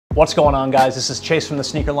What's going on, guys? This is Chase from the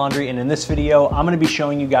Sneaker Laundry, and in this video, I'm gonna be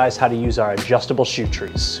showing you guys how to use our adjustable shoe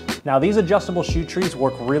trees. Now, these adjustable shoe trees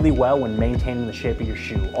work really well when maintaining the shape of your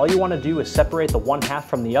shoe. All you wanna do is separate the one half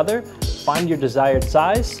from the other, find your desired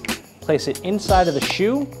size, place it inside of the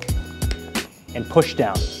shoe, and push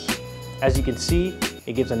down. As you can see,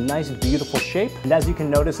 it gives a nice, beautiful shape. And as you can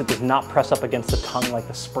notice, it does not press up against the tongue like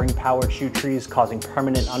the spring-powered shoe trees, causing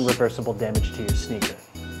permanent, unreversible damage to your sneaker.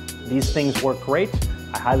 These things work great.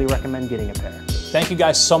 I highly recommend getting a pair. Thank you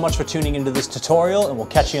guys so much for tuning into this tutorial, and we'll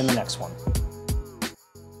catch you in the next one.